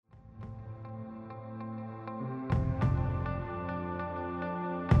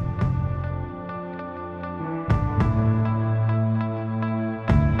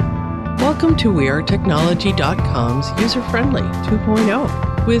Welcome to WeAreTechnology.com's User-Friendly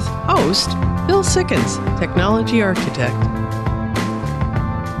 2.0 with host Bill Sikkens, Technology Architect.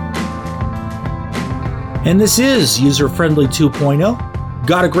 And this is User-Friendly 2.0.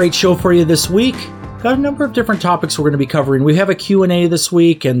 Got a great show for you this week. Got a number of different topics we're going to be covering. We have a Q&A this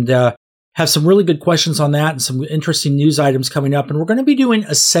week and have some really good questions on that and some interesting news items coming up. And we're going to be doing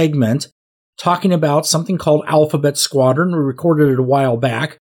a segment talking about something called Alphabet Squadron. We recorded it a while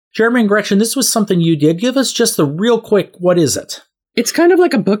back. Jeremy and Gretchen, this was something you did. Give us just the real quick, what is it? It's kind of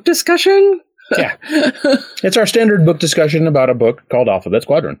like a book discussion. Yeah. It's our standard book discussion about a book called Alphabet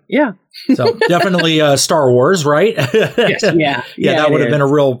Squadron. Yeah. So definitely Star Wars, right? Yes, yeah. Yeah, that would have been a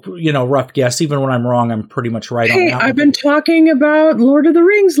real, rough guess. Even when I'm wrong, I'm pretty much right on that. Hey, I've been talking about Lord of the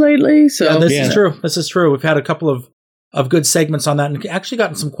Rings lately, so... Yeah, this is true. This is true. We've had a couple of good segments on that and actually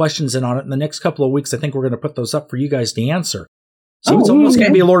gotten some questions in on it. In the next couple of weeks, I think we're going to put those up for you guys to answer. So it's almost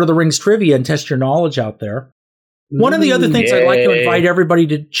going to be a Lord of the Rings trivia and test your knowledge out there. One of the other things I'd like to invite everybody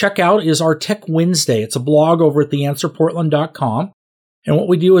to check out is our Tech Wednesday. It's a blog over at theanswerportland.com. And what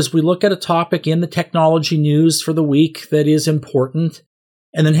we do is we look at a topic in the technology news for the week that is important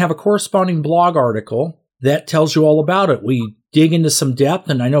and then have a corresponding blog article that tells you all about it. We dig into some depth,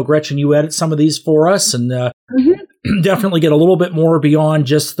 and I know, Gretchen, you edit some of these for us and definitely get a little bit more beyond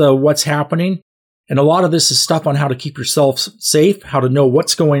just the what's happening. And a lot of this is stuff on how to keep yourself safe, how to know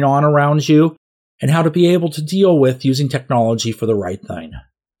what's going on around you, and how to be able to deal with using technology for the right thing.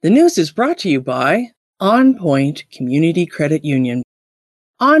 The news is brought to you by OnPoint Community Credit Union.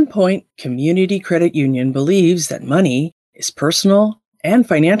 OnPoint Community Credit Union believes that money is personal and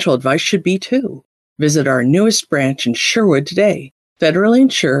financial advice should be too. Visit our newest branch in Sherwood today, federally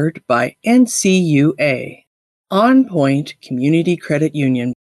insured by NCUA. OnPoint Community Credit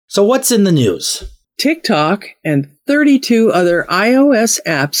Union. So what's in the news? TikTok and 32 other iOS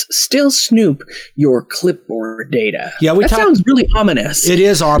apps still snoop your clipboard data. Yeah, that sounds really ominous. It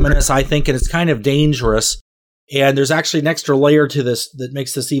is ominous, I think, and it's kind of dangerous. And there's actually an extra layer to this that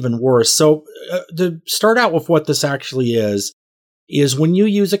makes this even worse. So to start out with what this actually is when you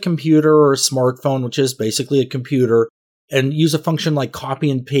use a computer or a smartphone, which is basically a computer, and use a function like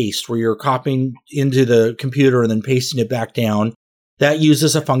copy and paste, where you're copying into the computer and then pasting it back down, that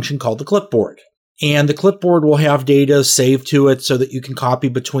uses a function called the clipboard. And the clipboard will have data saved to it so that you can copy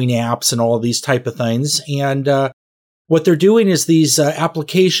between apps and all of these type of things. And what they're doing is these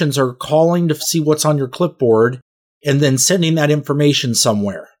applications are calling to see what's on your clipboard and then sending that information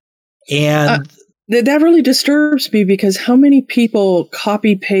somewhere. And that really disturbs me because how many people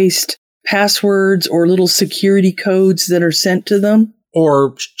copy-paste passwords or little security codes that are sent to them?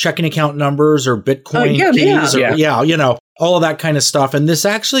 Or checking account numbers or Bitcoin keys or all of that kind of stuff. And this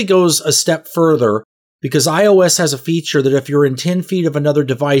actually goes a step further because iOS has a feature that if you're in 10 feet of another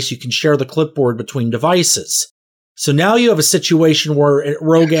device, you can share the clipboard between devices. So now you have a situation where a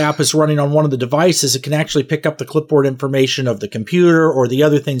rogue app is running on one of the devices. It can actually pick up the clipboard information of the computer or the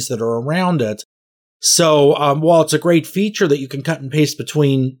other things that are around it. So while it's a great feature that you can cut and paste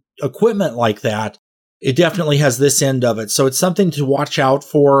between equipment like that, it definitely has this end of it. So it's something to watch out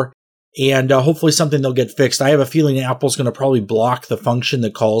for. And hopefully something they'll get fixed. I have a feeling Apple's going to probably block the function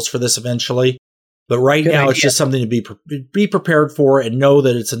that calls for this eventually. But right now, it's just something to be prepared for and know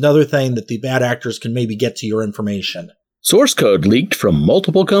that it's another thing that the bad actors can maybe get to your information. Source code leaked from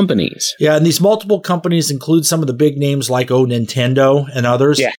multiple companies. Yeah, and these multiple companies include some of the big names like Nintendo and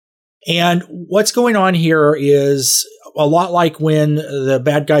others. Yeah. And what's going on here is a lot like when the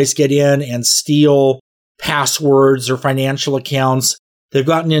bad guys get in and steal passwords or financial accounts. They've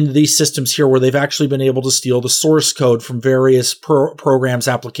gotten into these systems here where they've actually been able to steal the source code from various programs,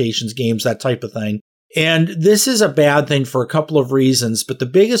 applications, games, that type of thing. And this is a bad thing for a couple of reasons, but the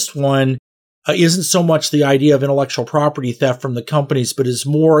biggest one isn't so much the idea of intellectual property theft from the companies, but is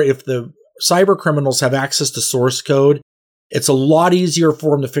more if the cyber criminals have access to source code, it's a lot easier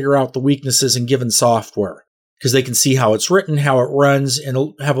for them to figure out the weaknesses in given software because they can see how it's written, how it runs,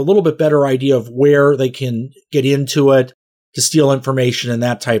 and have a little bit better idea of where they can get into it to steal information and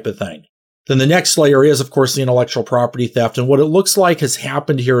that type of thing. Then the next layer is, of course, the intellectual property theft. And what it looks like has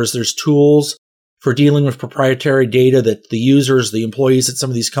happened here is there's tools for dealing with proprietary data that the users, the employees at some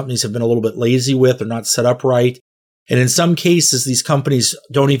of these companies have been a little bit lazy with or not set up right. And in some cases, these companies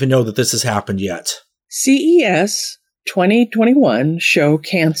don't even know that this has happened yet. CES 2021 show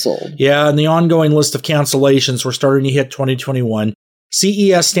canceled. Yeah, and the ongoing list of cancellations, we're starting to hit 2021.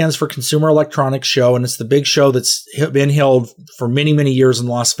 CES stands for Consumer Electronics Show, and it's the big show that's been held for many, many years in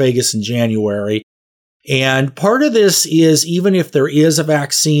Las Vegas in January. And part of this is even if there is a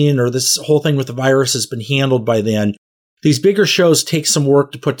vaccine or this whole thing with the virus has been handled by then, these bigger shows take some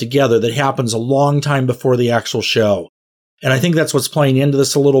work to put together that happens a long time before the actual show. And I think that's what's playing into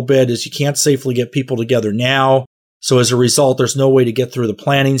this a little bit, is you can't safely get people together now. So as a result, there's no way to get through the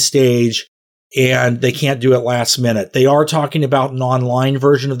planning stage, and they can't do it last minute. They are talking about an online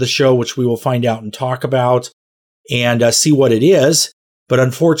version of the show, which we will find out and talk about and see what it is. But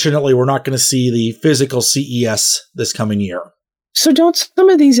unfortunately, we're not going to see the physical CES this coming year. So don't some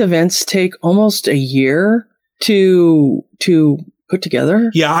of these events take almost a year to put together?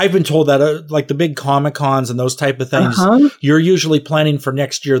 Yeah, I've been told that, like the big Comic-Cons and those type of things, you're usually planning for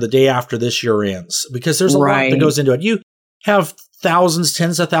next year, the day after this year ends, because there's a lot that goes into it. You have thousands,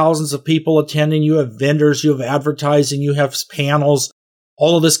 tens of thousands of people attending. You have vendors, you have advertising, you have panels.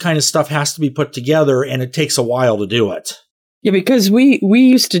 All of this kind of stuff has to be put together, and it takes a while to do it. Yeah, because we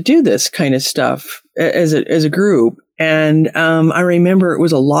used to do this kind of stuff as a group, and I remember it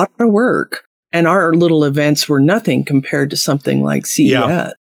was a lot of work. And our little events were nothing compared to something like CES.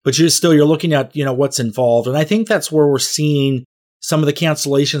 Yeah. But you're looking at, what's involved. And I think that's where we're seeing some of the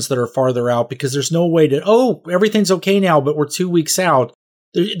cancellations that are farther out, because there's no way to, everything's okay now, but we're 2 weeks out.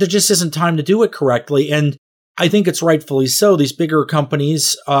 There just isn't time to do it correctly. And I think it's rightfully so. These bigger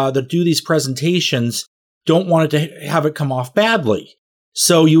companies that do these presentations don't want it to have it come off badly.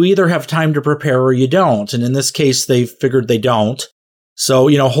 So you either have time to prepare or you don't. And in this case, they figured they don't. So,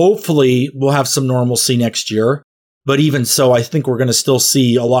 hopefully we'll have some normalcy next year. But even so, I think we're going to still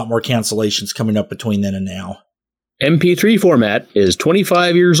see a lot more cancellations coming up between then and now. MP3 format is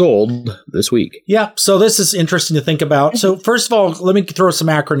 25 years old this week. Yeah, so this is interesting to think about. So first of all, let me throw some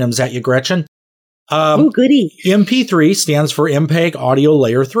acronyms at you, Gretchen. Goody. MP3 stands for MPEG Audio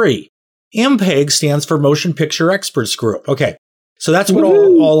Layer 3. MPEG stands for Motion Picture Experts Group. Okay, so that's what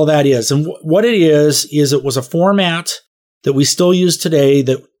all of that is. And what it is it was a format that we still use today,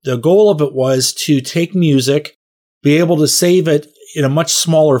 that the goal of it was to take music, be able to save it in a much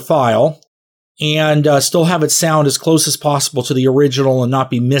smaller file, and still have it sound as close as possible to the original and not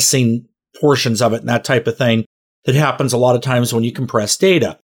be missing portions of it and that type of thing that happens a lot of times when you compress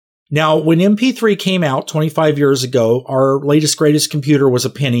data. Now, when MP3 came out 25 years ago, our latest, greatest computer was a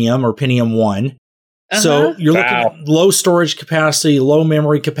Pentium or Pentium 1. So you're looking at low storage capacity, low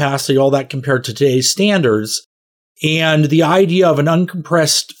memory capacity, all that compared to today's standards. And the idea of an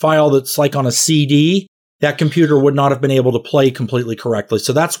uncompressed file that's like on a CD, that computer would not have been able to play completely correctly.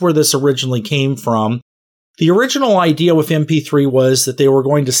 So that's where this originally came from. The original idea with MP3 was that they were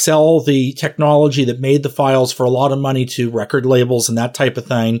going to sell the technology that made the files for a lot of money to record labels and that type of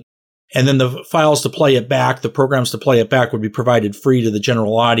thing. And then the files to play it back, the programs to play it back, would be provided free to the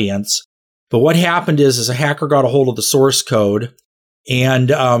general audience. But what happened is a hacker got a hold of the source code. And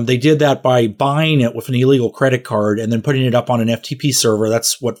they did that by buying it with an illegal credit card and then putting it up on an FTP server.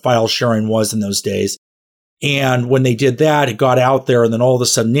 That's what file sharing was in those days. And when they did that, it got out there, and then all of a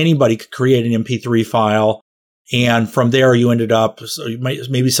sudden anybody could create an MP3 file. And from there, you ended up, so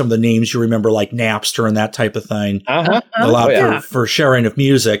maybe some of the names you remember, like Napster and that type of thing, allowed for sharing of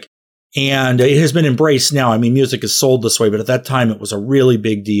music. And it has been embraced now. I mean, music is sold this way, but at that time, it was a really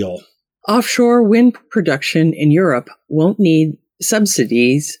big deal. Offshore wind production in Europe won't need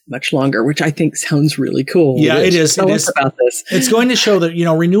subsidies much longer, which I think sounds really cool. Yeah, it is. Tell us about this. It's going to show that,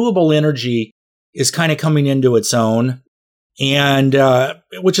 renewable energy is kind of coming into its own, and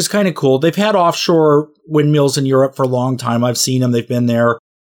which is kind of cool. They've had offshore windmills in Europe for a long time. I've seen them. They've been there.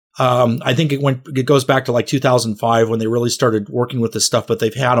 I think it goes back to like 2005 when they really started working with this stuff, but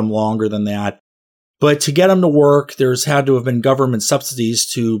they've had them longer than that. But to get them to work, there's had to have been government subsidies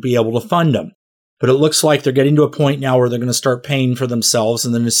to be able to fund them. But it looks like they're getting to a point now where they're going to start paying for themselves.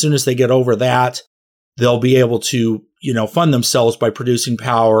 And then as soon as they get over that, they'll be able to, fund themselves by producing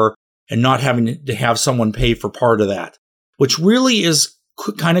power and not having to have someone pay for part of that, which really is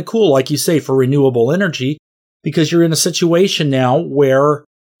kind of cool, like you say, for renewable energy, because you're in a situation now where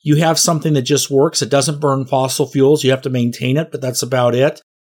you have something that just works. It doesn't burn fossil fuels. You have to maintain it, but that's about it.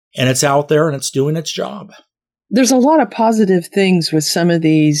 And it's out there and it's doing its job. There's a lot of positive things with some of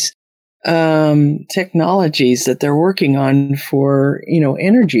these technologies that they're working on for,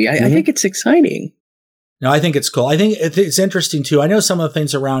 energy. I think it's exciting. No, I think it's cool. I think it's interesting too. I know some of the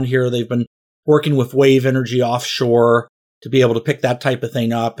things around here, they've been working with wave energy offshore to be able to pick that type of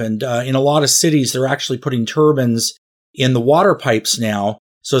thing up. And in a lot of cities, they're actually putting turbines in the water pipes now.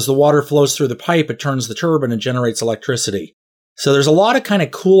 So as the water flows through the pipe, it turns the turbine and generates electricity. So there's a lot of kind of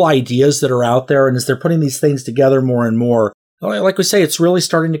cool ideas that are out there. And as they're putting these things together more and more, like we say, it's really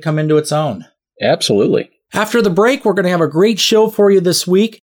starting to come into its own. Absolutely. After the break, we're going to have a great show for you this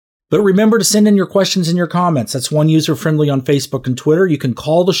week. But remember to send in your questions and your comments. That's one user-friendly on Facebook and Twitter. You can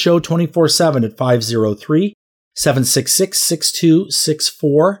call the show 24/7 at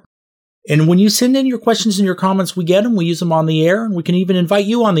 766-6264. And when you send in your questions and your comments, we get them, we use them on the air, and we can even invite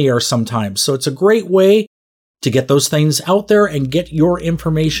you on the air sometimes. So it's a great way to get those things out there and get your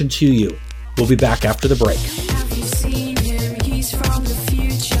information to you. We'll be back after the break. Have you seen him? He's from the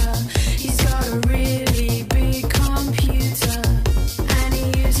future. He's got a really big computer. And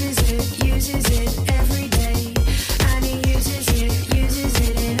he uses it every day. And he uses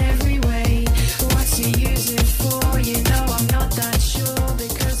it in every way. What's he use it for? You know I'm not that sure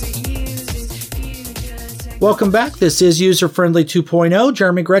because it uses future technology. Welcome back. This is User Friendly 2.0.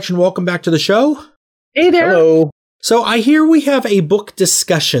 Jeremy, Gretchen, welcome back to the show. Hey there. Hello. So I hear we have a book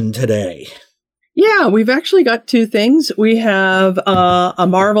discussion today. Yeah, we've actually got two things. We have a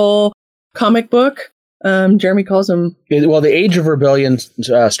Marvel comic book. Jeremy calls them... Well, the Age of Rebellion,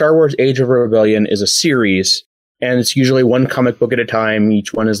 Star Wars Age of Rebellion is a series, and it's usually one comic book at a time.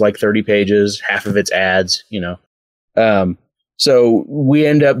 Each one is like 30 pages, half of it's ads, So we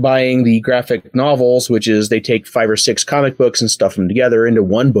end up buying the graphic novels, which is they take 5 or 6 comic books and stuff them together into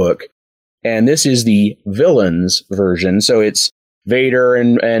one book. And this is the villains version. So it's Vader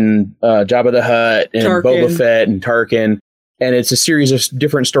and Jabba the Hutt and Tarkin. Boba Fett and Tarkin. And it's a series of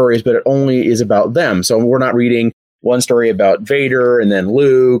different stories, but it only is about them. So we're not reading one story about Vader and then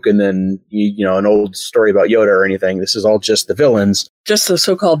Luke and then, an old story about Yoda or anything. This is all just the villains. Just the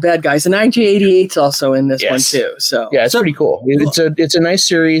so-called bad guys. And IG-88's also in this one too. So yeah, it's pretty cool. It's a nice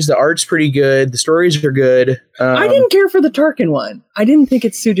series. The art's pretty good. The stories are good. I didn't care for the Tarkin one. I didn't think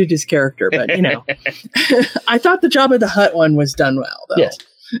it suited his character, but I thought the Jabba the Hutt one was done well, though. Yes.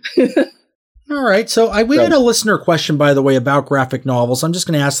 All right. So we had a listener question, by the way, about graphic novels. I'm just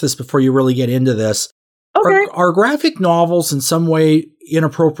going to ask this before you really get into this. Okay. Are graphic novels in some way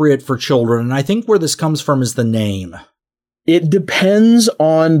inappropriate for children? And I think where this comes from is the name. It depends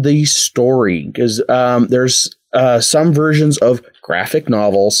on the story, because there's some versions of graphic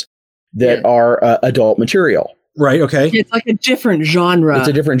novels that are adult material. Right, okay. It's like a different genre. It's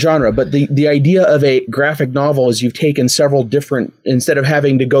a different genre, but the idea of a graphic novel is you've taken several different, instead of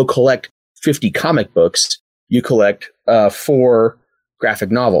having to go collect 50 comic books, you collect 4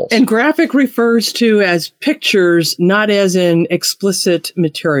 graphic novels. And graphic refers to as pictures, not as in explicit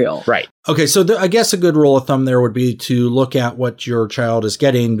material. Right. Okay, so I guess a good rule of thumb there would be to look at what your child is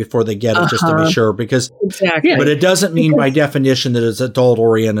getting before they get it, just to be sure. Because, exactly. But it doesn't mean by definition that it's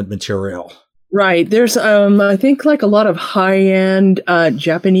adult-oriented material. Right. There's, I think, like a lot of high-end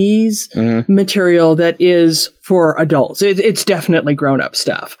Japanese material that is for adults. It's definitely grown-up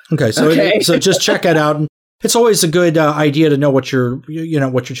stuff. Okay, so so just check it out. It's always a good idea to know what your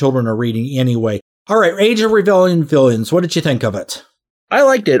children are reading anyway. All right, Age of Rebellion Villains. What did you think of it? I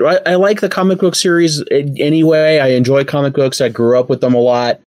liked it. I like the comic book series anyway. I enjoy comic books. I grew up with them a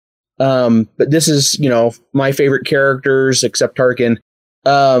lot. But this is, my favorite characters except Tarkin.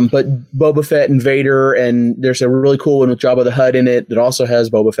 But Boba Fett and Vader, and there's a really cool one with Jabba the Hutt in it that also has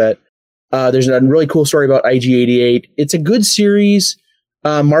Boba Fett. There's a really cool story about IG-88. It's a good series.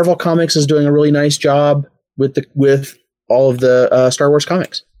 Marvel Comics is doing a really nice job with all of the Star Wars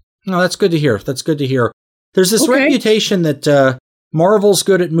comics. Oh, that's good to hear. There's this reputation that Marvel's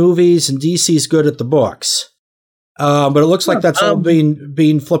good at movies and DC's good at the books. But it looks like that's all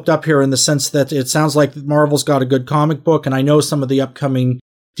being flipped up here in the sense that it sounds like Marvel's got a good comic book, and I know some of the upcoming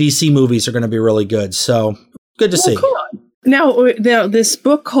DC movies are going to be really good. So good to see. Cool. Now, this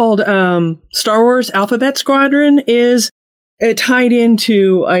book called Star Wars Alphabet Squadron is tied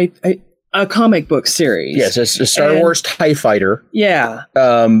into a comic book series. Yes, it's a Star Wars TIE Fighter. Yeah.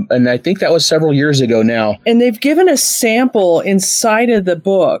 And I think that was several years ago now. And they've given a sample inside of the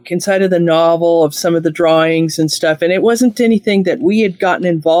book, inside of the novel, of some of the drawings and stuff. And it wasn't anything that we had gotten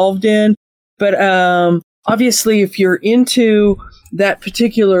involved in. But obviously, if you're into that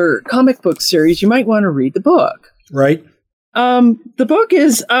particular comic book series, you might want to read the book. Right. The book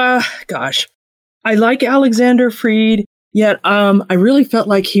is, I like Alexander Freed. Yet, I really felt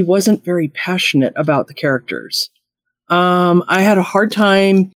like he wasn't very passionate about the characters. I had a hard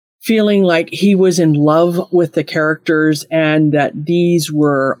time feeling like he was in love with the characters and that these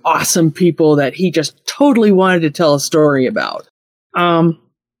were awesome people that he just totally wanted to tell a story about.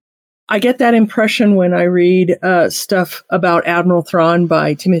 I get that impression when I read stuff about Admiral Thrawn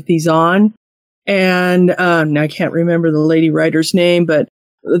by Timothy Zahn. And now I can't remember the lady writer's name, but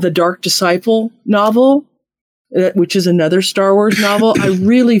the Dark Disciple novel, which is another Star Wars novel, I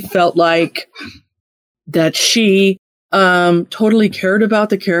really felt like that she totally cared about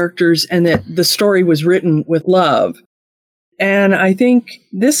the characters and that the story was written with love. And I think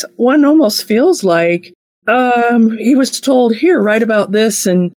this one almost feels like he was told, here, write about this,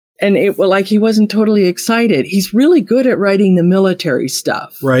 and And like he wasn't totally excited. He's really good at writing the military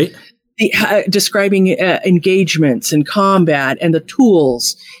stuff. Right. Describing engagements and combat and the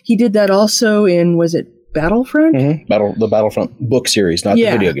tools. He did that also in, was it Battlefront? Mm-hmm. The Battlefront book series, not the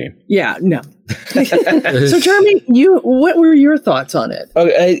video game. Yeah, no. So, Jeremy, what were your thoughts on it?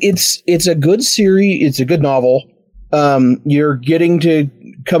 It's a good series. It's a good novel. You're getting to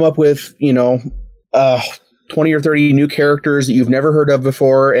come up with, 20 or 30 new characters that you've never heard of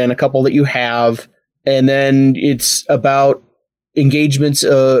before and a couple that you have. And then it's about engagements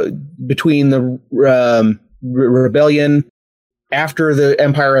between the rebellion after the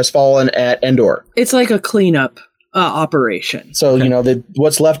Empire has fallen at Endor. It's like a cleanup operation. So,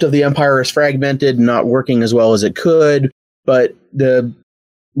 what's left of the Empire is fragmented, not working as well as it could, but the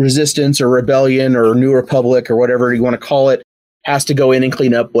resistance or rebellion or New Republic or whatever you want to call it has to go in and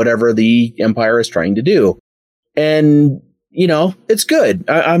clean up whatever the Empire is trying to do. And, it's good.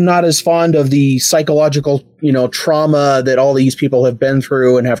 I'm not as fond of the psychological, trauma that all these people have been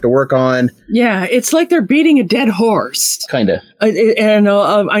through and have to work on. Yeah, it's like they're beating a dead horse. Kind of. And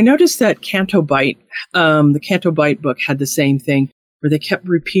I noticed that Canto Bight, the Canto Bight book had the same thing, where they kept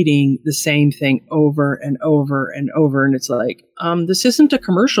repeating the same thing over and over and over. And it's like, this isn't a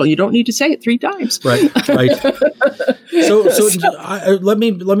commercial. You don't need to say it 3 times. Right. So let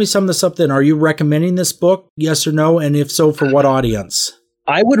me sum this up then. Are you recommending this book? Yes or no? And if so, for what audience?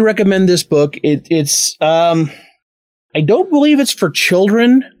 I would recommend this book. It's I don't believe it's for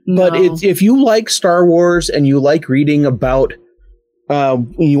children, but if you like Star Wars and you like reading about,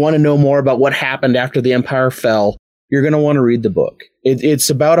 you want to know more about what happened after the Empire fell, you're going to want to read the book. It's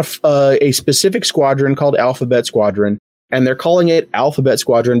about a specific squadron called Alphabet Squadron, and they're calling it Alphabet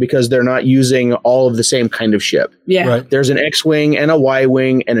Squadron because they're not using all of the same kind of ship. Yeah. Right. There's an X-Wing and a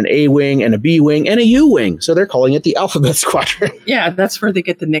Y-Wing and an A-Wing and a B-Wing and a U-Wing, so they're calling it the Alphabet Squadron. Yeah, that's where they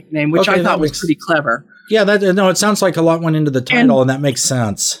get the nickname, which I thought was pretty clever. Yeah, it sounds like a lot went into the title, and that makes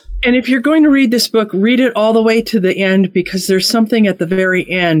sense. And if you're going to read this book, read it all the way to the end, because there's something at the very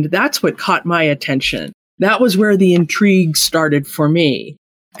end. That's what caught my attention. That was where the intrigue started for me.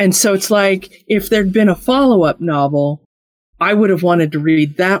 And so it's like, if there'd been a follow-up novel, I would have wanted to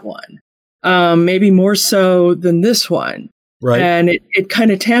read that one. Maybe more so than this one. Right. And it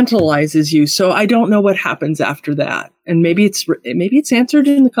kind of tantalizes you. So I don't know what happens after that. And maybe it's answered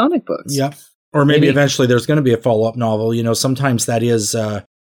in the comic books. Yep. Or maybe eventually there's going to be a follow-up novel. Sometimes that is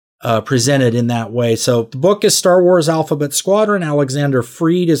presented in that way. So the book is Star Wars Alphabet Squadron. Alexander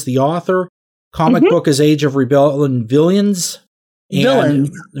Freed is the author. Comic book is Age of Rebellion Villains.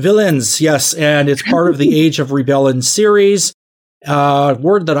 Villains, yes. And it's part of the Age of Rebellion series.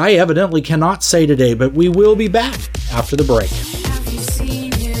 Word that I evidently cannot say today, but we will be back after the break. Have you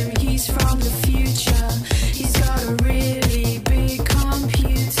seen him? He's from the future. He's got a really big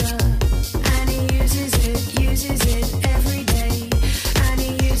computer, and he uses it every day. And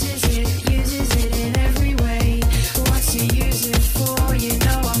he uses it in every way. What's he use it for?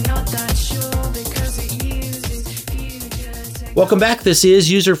 I'm not that sure, because it uses future. Welcome back. This is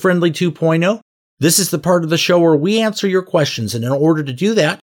User Friendly 2.0. This is the part of the show where we answer your questions, and in order to do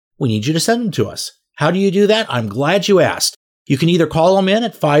that, we need you to send them to us. How do you do that? I'm glad you asked. You can either call them in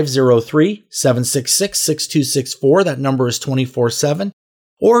at 503-766-6264. That number is 24/7.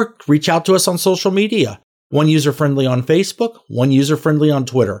 Or reach out to us on social media. One user-friendly on Facebook, one user-friendly on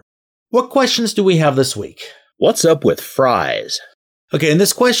Twitter. What questions do we have this week? What's up with fries? Okay, and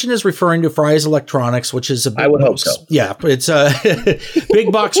this question is referring to Fry's Electronics, which is a big I would box, hope so. Yeah, it's a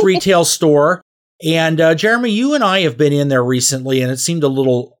big box retail store. And Jeremy, you and I have been in there recently, and it seemed a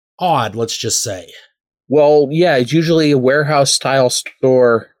little odd, let's just say. Well, yeah, it's usually a warehouse-style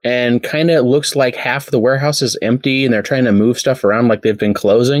store, and kind of looks like half the warehouse is empty, and they're trying to move stuff around like they've been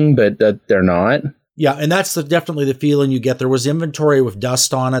closing, but they're not. Yeah, and that's definitely the feeling you get. There was inventory with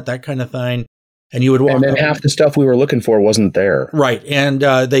dust on it, that kind of thing. And you would walk. And then half the stuff we were looking for wasn't there. Right. And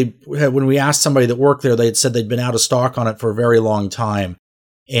when we asked somebody that worked there, they had said they'd been out of stock on it for a very long time.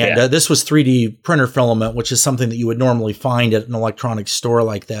 And this was 3D printer filament, which is something that you would normally find at an electronics store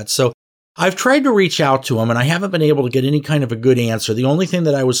like that. So I've tried to reach out to them, and I haven't been able to get any kind of a good answer. The only thing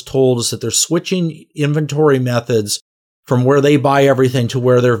that I was told is that they're switching inventory methods from where they buy everything to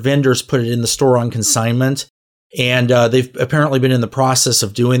where their vendors put it in the store on consignment. And they've apparently been in the process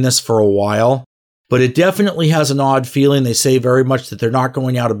of doing this for a while. But it definitely has an odd feeling. They say very much that they're not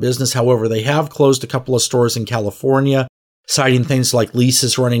going out of business. However, they have closed a couple of stores in California, citing things like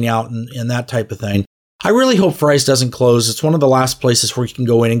leases running out and that type of thing. I really hope Fry's doesn't close. It's one of the last places where you can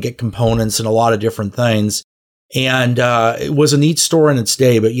go in and get components and a lot of different things. And it was a neat store in its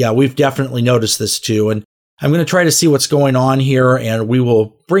day, but yeah, we've definitely noticed this too. And I'm going to try to see what's going on here, and we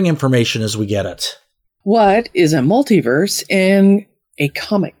will bring information as we get it. What is a multiverse in a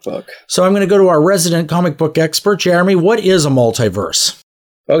comic book? So I'm going to go to our resident comic book expert, Jeremy. What is a multiverse?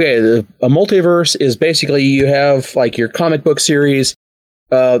 Okay, a multiverse is basically you have like your comic book series.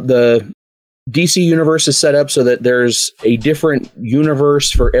 The DC universe is set up so that there's a different universe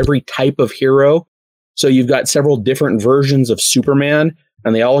for every type of hero. So you've got several different versions of Superman,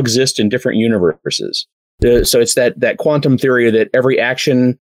 and they all exist in different universes. So it's that quantum theory that every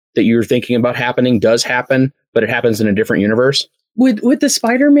action that you're thinking about happening does happen, but it happens in a different universe. With the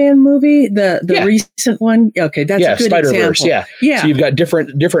Spider-Man movie, the recent one, okay, that's a good Spider-Verse, example. Yeah. So you've got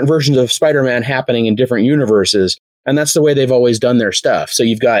different versions of Spider-Man happening in different universes, and that's the way they've always done their stuff. So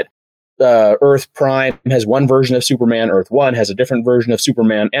you've got Earth Prime has one version of Superman, Earth 1 has a different version of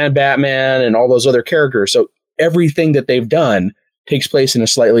Superman and Batman and all those other characters. So everything that they've done takes place in a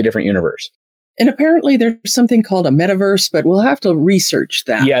slightly different universe. And apparently there's something called a metaverse, but we'll have to research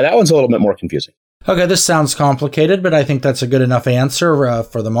that. Yeah, that one's a little bit more confusing. Okay, this sounds complicated, but I think that's a good enough answer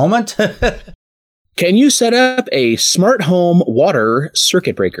for the moment. Can you set up a smart home water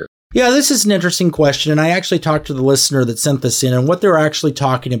circuit breaker? Yeah, this is an interesting question, and I actually talked to the listener that sent this in, and what they're actually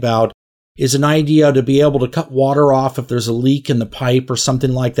talking about is an idea to be able to cut water off if there's a leak in the pipe or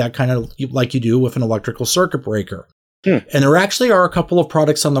something like that, kind of like you do with an electrical circuit breaker. And there actually are a couple of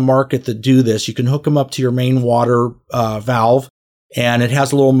products on the market that do this. You can hook them up to your main water valve, and it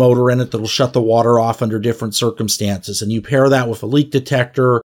has a little motor in it that will shut the water off under different circumstances. And you pair that with a leak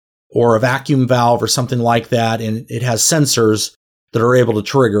detector or a vacuum valve or something like that, and it has sensors that are able to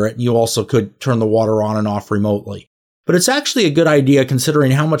trigger it. And you also could turn the water on and off remotely. But it's actually a good idea considering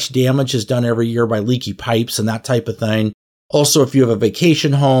how much damage is done every year by leaky pipes and that type of thing. Also, if you have a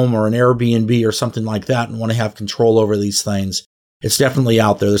vacation home or an Airbnb or something like that and want to have control over these things, it's definitely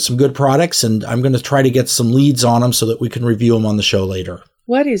out there. There's some good products, and I'm going to try to get some leads on them so that we can review them on the show later.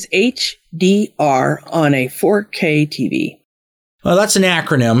 What is HDR on a 4K TV? Well, that's an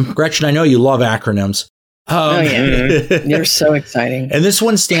acronym. Gretchen, I know you love acronyms. They're so exciting. And this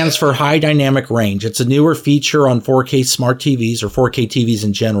one stands for High Dynamic Range. It's a newer feature on 4K smart TVs or 4K TVs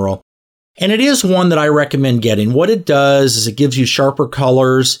in general. And it is one that I recommend getting. What it does is it gives you sharper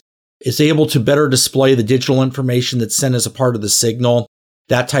colors. It's able to better display the digital information that's sent as a part of the signal,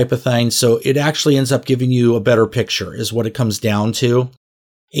 that type of thing. So it actually ends up giving you a better picture is what it comes down to.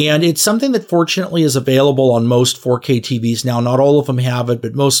 And it's something that fortunately is available on most 4K TVs now. Not all of them have it,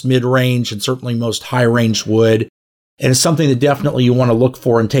 but most mid-range and certainly most high-range would. And it's something that definitely you want to look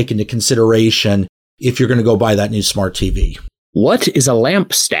for and take into consideration if you're going to go buy that new smart TV. What is a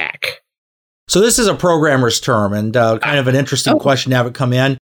lamp stack? So this is a programmer's term and kind of an interesting question to have it come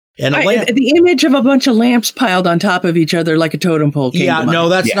in. And the image of a bunch of lamps piled on top of each other like a totem pole.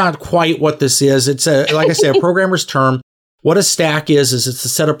 That's not quite what this is. It's like I say, a programmer's term. What a stack is it's a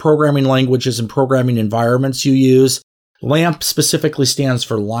set of programming languages and programming environments you use. LAMP specifically stands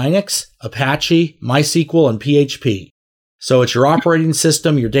for Linux, Apache, MySQL, and PHP. So it's your operating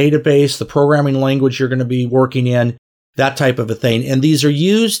system, your database, the programming language you're going to be working in, that type of a thing. And these are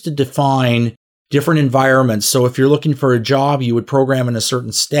used to define different environments. So if you're looking for a job, you would program in a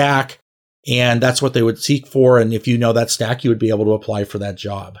certain stack, and that's what they would seek for. And if you know that stack, you would be able to apply for that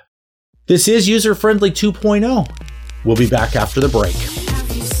job. This is User Friendly 2.0. We'll be back after the break.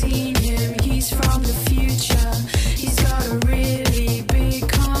 Have you seen him? He's from the future. He's got a really big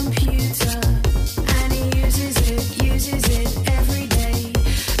computer, and he uses it every day.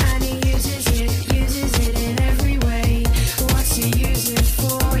 And he uses it in every way. What's he use it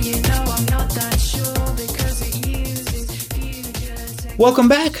for? You know I'm not that sure because it uses future. Welcome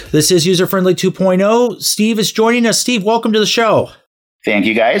back. This is User Friendly 2.0. Steve is joining us. Steve, welcome to the show. Thank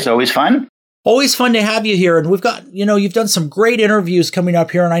you, guys. Always fun. Always fun to have you here. And we've got, you've done some great interviews coming up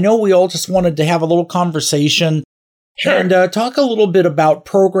here. And I know we all just wanted to have a little conversation and talk a little bit about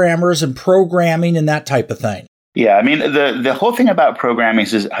programmers and programming and that type of thing. Yeah, I mean, the whole thing about programming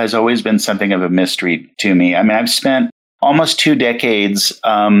has always been something of a mystery to me. I mean, I've spent almost 2 decades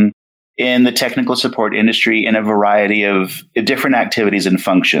in the technical support industry in a variety of different activities and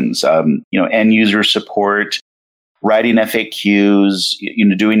functions, end user support, writing FAQs,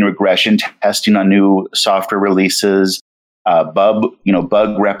 doing regression testing on new software releases, bug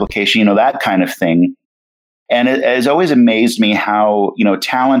replication, that kind of thing. And it has always amazed me how,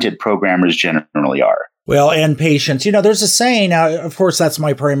 talented programmers generally are. Well, and patience. There's a saying, of course, that's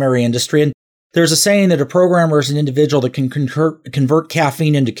my primary industry. And there's a saying that a programmer is an individual that can convert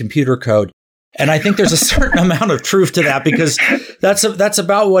caffeine into computer code. And I think there's a certain amount of truth to that because that's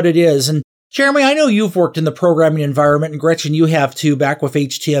about what it is. And Jeremy, I know you've worked in the programming environment, and Gretchen, you have too, back with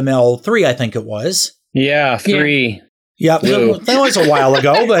HTML3, I think it was. Yeah, 3. Yeah, that was a while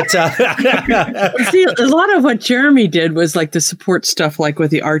ago, but see, a lot of what Jeremy did was like the support stuff, like with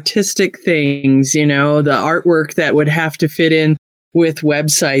the artistic things, the artwork that would have to fit in with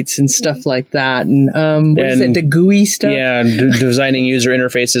websites and stuff like that. And what is it, the GUI stuff? Yeah, designing user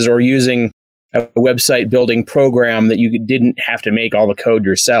interfaces or using a website building program that you didn't have to make all the code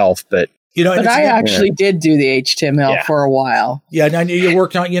yourself, but but I actually did do the HTML for a while. Yeah, and you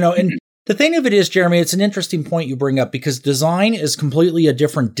worked on, and the thing of it is, Jeremy, it's an interesting point you bring up because design is completely a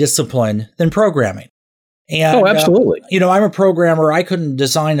different discipline than programming. And, absolutely. I'm a programmer. I couldn't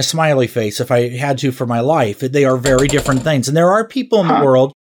design a smiley face if I had to for my life. They are very different things. And there are people in the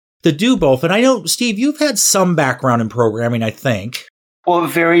world that do both. And I know, Steve, you've had some background in programming, I think. Well,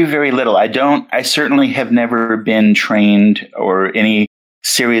 very, very little. I certainly have never been trained or any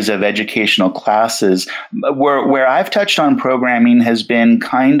series of educational classes. Where I've touched on programming has been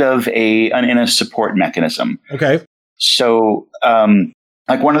kind of in a support mechanism. Okay. So,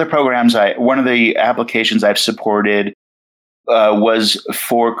 like one of the applications I've supported was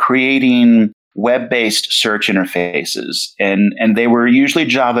for creating web-based search interfaces, and they were usually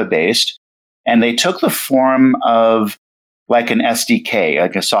Java-based, and they took the form of like an SDK,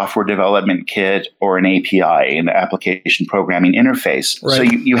 like a software development kit, or an API, an application programming interface. Right. So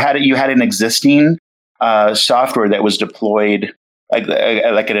you had an existing software that was deployed like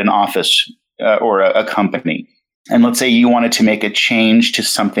at an office or a company. And let's say you wanted to make a change to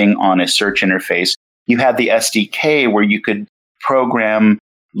something on a search interface. You had the SDK where you could program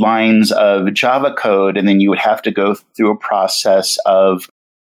lines of Java code, and then you would have to go through a process of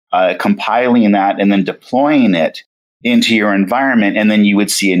compiling that and then deploying it into your environment, and then you would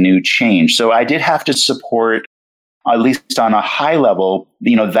see a new change. So I did have to support, at least on a high level,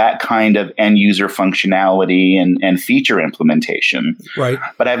 that kind of end user functionality and feature implementation. Right.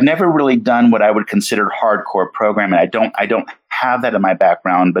 But I've never really done what I would consider hardcore programming. I don't have that in my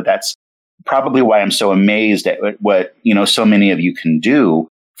background, but that's probably why I'm so amazed at what, so many of you can do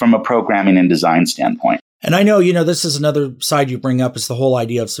from a programming and design standpoint. And I know, this is another side you bring up is the whole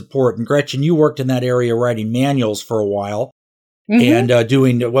idea of support. And Gretchen, you worked in that area writing manuals for a while. Mm-hmm. And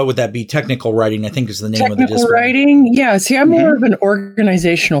doing, what would that be? Technical writing, I think is the name of the discipline. Technical writing? Yeah. See, I'm more of an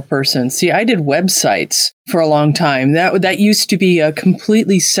organizational person. See, I did websites for a long time. That used to be a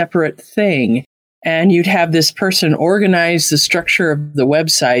completely separate thing. And you'd have this person organize the structure of the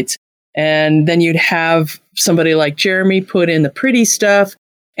websites. And then you'd have somebody like Jeremy put in the pretty stuff.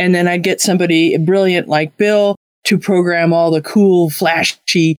 And then I'd get somebody brilliant like Bill to program all the cool,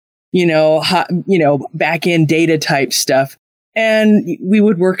 flashy, back-end data type stuff. And we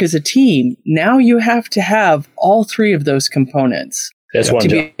would work as a team. Now you have to have all 3 of those components to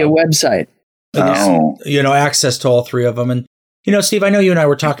be a website. Access to all 3 of them. And, Steve, I know you and I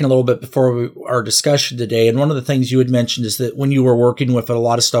were talking a little bit before our discussion today. And one of the things you had mentioned is that when you were working with it, a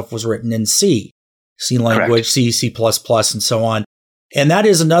lot of stuff was written in C language, correct. C, C++, and so on. And that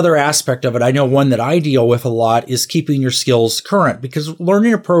is another aspect of it. I know one that I deal with a lot is keeping your skills current, because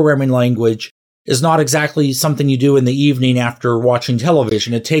learning a programming language is not exactly something you do in the evening after watching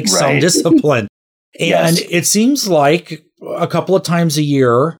television. It takes some discipline. And it seems like a couple of times a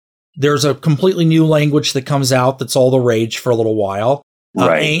year, there's a completely new language that comes out that's all the rage for a little while.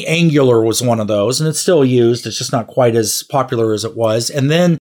 Right. Angular was one of those, and it's still used. It's just not quite as popular as it was. And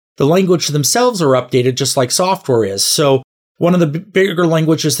then the language themselves are updated just like software is. So one of the bigger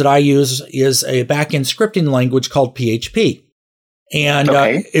languages that I use is a back-end scripting language called PHP. And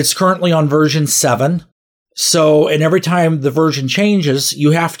it's currently on version 7. So, and every time the version changes,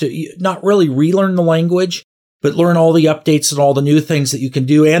 you have to not really relearn the language, but learn all the updates and all the new things that you can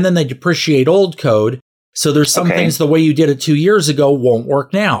do. And then they depreciate old code. So there's some things the way you did it 2 years ago won't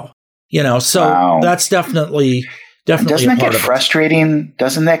work now. So that's definitely Doesn't that get frustrating?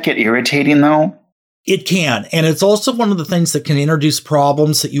 Doesn't that get irritating though? It can. And it's also one of the things that can introduce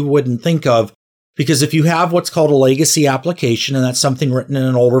problems that you wouldn't think of. Because if you have what's called a legacy application, and that's something written in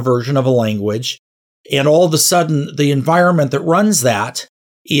an older version of a language, and all of a sudden the environment that runs that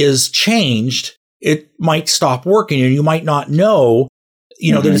is changed, it might stop working, and you might not know,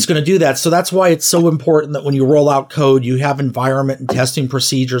 that it's going to do that. So that's why it's so important that when you roll out code, you have environment and testing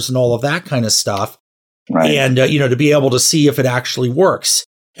procedures and all of that kind of stuff. Right. And, to be able to see if it actually works.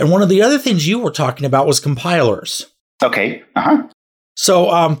 And one of the other things you were talking about was compilers. Okay. Uh-huh. So,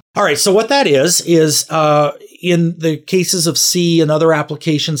 all right. So what that is in the cases of C and other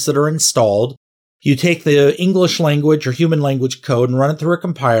applications that are installed, you take the English language or human language code and run it through a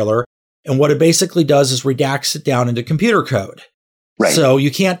compiler. And what it basically does is redacts it down into computer code. Right. So you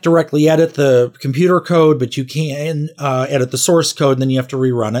can't directly edit the computer code, but you can edit the source code, and then you have to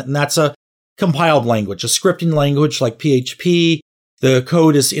rerun it. And that's a compiled language, a scripting language like PHP. The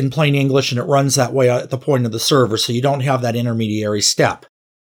code is in plain English and it runs that way at the point of the server, so you don't have that intermediary step.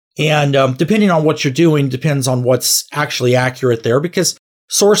 And depending on what you're doing depends on what's actually accurate there, because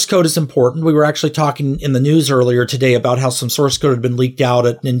source code is important. We were actually talking in the news earlier today about how some source code had been leaked out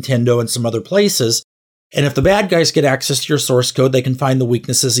at Nintendo and some other places. And if the bad guys get access to your source code, they can find the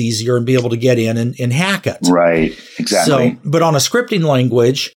weaknesses easier and be able to get in and hack it. Right, exactly. So, but on a scripting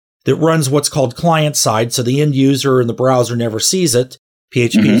language that runs what's called client side, so the end user and the browser never sees it,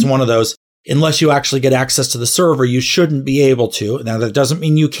 PHP is one of those. Unless you actually get access to the server, you shouldn't be able to. Now, that doesn't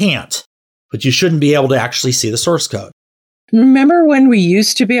mean you can't, but you shouldn't be able to actually see the source code. Remember when we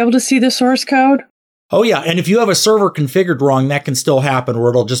used to be able to see the source code? Oh, yeah. And if you have a server configured wrong, that can still happen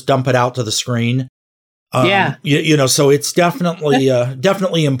where it'll just dump it out to the screen. You know, so it's definitely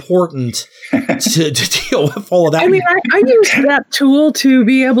definitely important to deal with all of that. I mean, I use that tool to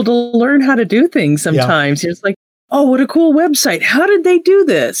be able to learn how to do things sometimes. It's like, oh, what a cool website. How did they do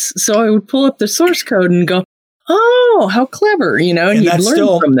this? So I would pull up the source code and go, oh, how clever, you know, and you'd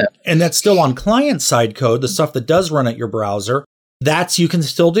learn from them. And that's still on client side code, the stuff that does run at your browser. That's you can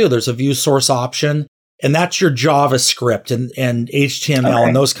still do. There's a view source option, and that's your JavaScript and HTML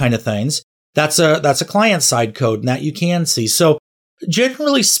and those kind of things. That's a client side code, and that you can see. So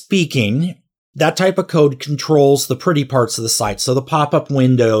generally speaking, that type of code controls the pretty parts of the site. So the pop-up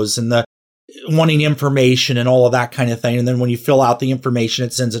windows and the wanting information and all of that kind of thing. And then when you fill out the information,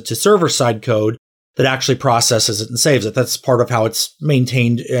 it sends it to server-side code that actually processes it and saves it. That's part of how it's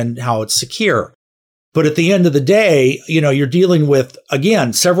maintained and how it's secure. But at the end of the day, you know, you're dealing with,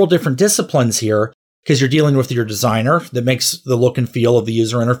 again, several different disciplines here, because you're dealing with your designer that makes the look and feel of the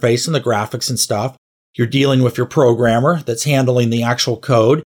user interface and the graphics and stuff. You're dealing with your programmer that's handling the actual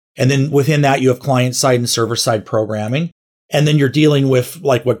code. And then within that, you have client-side and server-side programming. And then you're dealing with,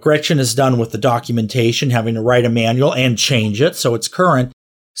 like what Gretchen has done with the documentation, having to write a manual and change it so it's current.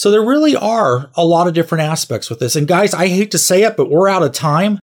 So there really are a lot of different aspects with this. And guys, I hate to say it, but we're out of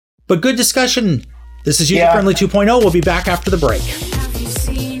time. But good discussion. This is User Friendly 2.0. We'll be back after the break. Have you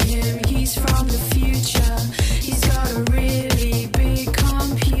seen him? He's from the future. He's got a really big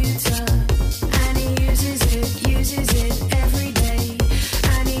computer, and he uses it every day.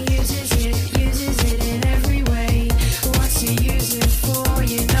 And he uses it in every way. What's he use it for?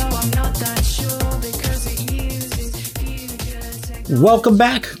 You know, I'm not that sure, because it uses future technology. Welcome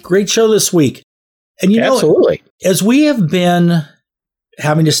back. Great show this week. And you know, Absolutely. As we have been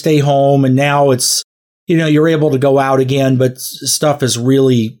having to stay home, and now it's, you know, you're able to go out again, but stuff is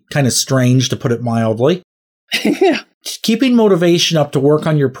really kind of strange, to put it mildly. Yeah. Keeping motivation up to work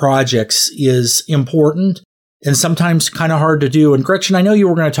on your projects is important and sometimes kind of hard to do. And Gretchen, I know you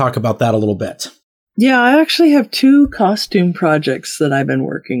were going to talk about that a little bit. Yeah, I actually have 2 costume projects that I've been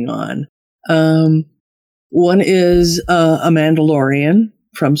working on. One is a Mandalorian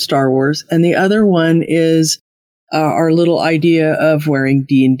from Star Wars, and the other one is our little idea of wearing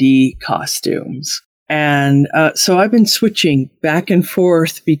D&D costumes. And so I've been switching back and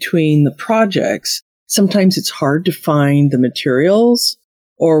forth between the projects. Sometimes it's hard to find the materials,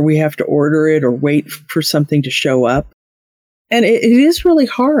 or we have to order it or wait for something to show up. And it is really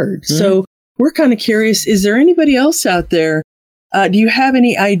hard. Mm-hmm. So we're kind of curious, is there anybody else out there? Do you have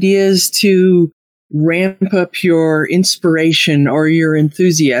any ideas to ramp up your inspiration or your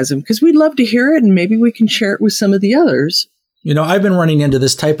enthusiasm? Because we'd love to hear it, and maybe we can share it with some of the others. You know, I've been running into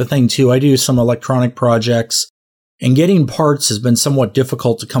this type of thing too. I do some electronic projects, and getting parts has been somewhat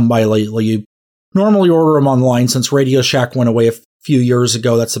difficult to come by lately. You normally order them online. Since Radio Shack went away a few years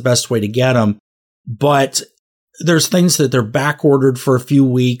ago, that's the best way to get them. But there's things that they're back ordered for a few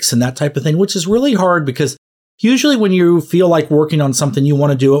weeks and that type of thing, which is really hard, because usually when you feel like working on something, you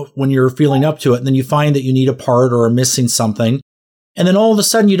want to do it when you're feeling up to it. And then you find that you need a part or are missing something. And then all of a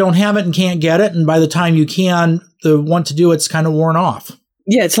sudden you don't have it and can't get it. And by the time you can, the want to do it's kind of worn off.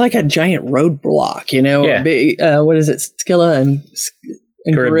 Yeah, it's like a giant roadblock, you know. Yeah. What is it? Scylla and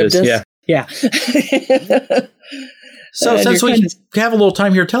Charybdis? Yeah. So since we have a little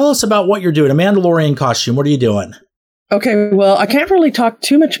time here, tell us about what you're doing. A Mandalorian costume. What are you doing? Okay, well, I can't really talk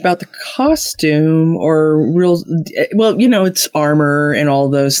too much about the costume or well, you know, it's armor and all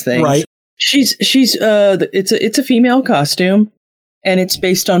those things. Right. It's a female costume, and it's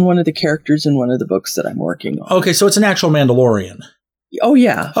based on one of the characters in one of the books that I'm working on. Okay, so it's an actual Mandalorian. Oh,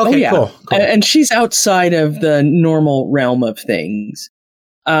 yeah. Okay, cool. And she's outside of the normal realm of things.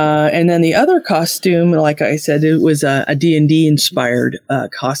 And then the other costume, like I said, it was a D&D inspired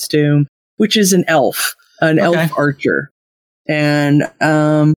costume, which is an elf archer. And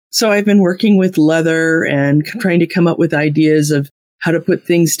so I've been working with leather and trying to come up with ideas of how to put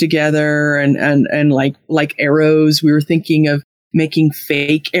things together and like arrows. We were thinking of making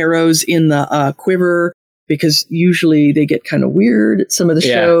fake arrows in the quiver, because usually they get kind of weird at some of the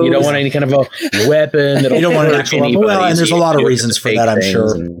shows. You don't want any kind of a weapon. You don't want an actual weapon. Well, and there's a lot of reasons for that, I'm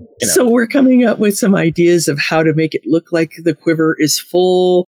sure. And, So we're coming up with some ideas of how to make it look like the quiver is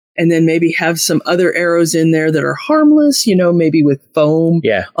full, and then maybe have some other arrows in there that are harmless, maybe with foam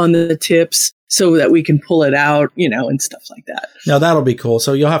on the tips, so that we can pull it out, and stuff like that. No, that'll be cool.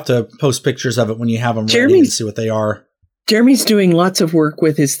 So you'll have to post pictures of it when you have them ready and see what they are. Jeremy's doing lots of work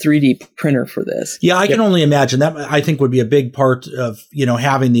with his 3D printer for this. Yeah, I can only imagine. That, I think, would be a big part of,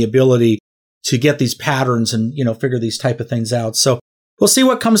 having the ability to get these patterns and, figure these type of things out. So we'll see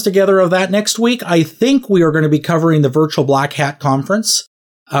what comes together of that next week. I think we are going to be covering the virtual Black Hat conference.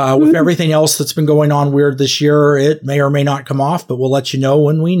 With everything else that's been going on weird this year, it may or may not come off, but we'll let you know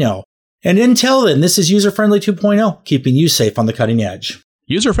when we know. And until then, this is User Friendly 2.0, keeping you safe on the cutting edge.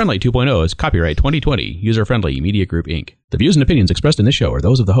 User Friendly 2.0 is copyright 2020 User Friendly Media Group, Inc. The views and opinions expressed in this show are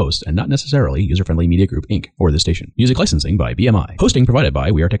those of the host and not necessarily User Friendly Media Group, Inc. or this station. Music licensing by BMI. Hosting provided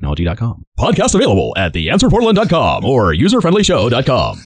by wearetechnology.com. Podcast available at theanswerportland.com or userfriendlyshow.com.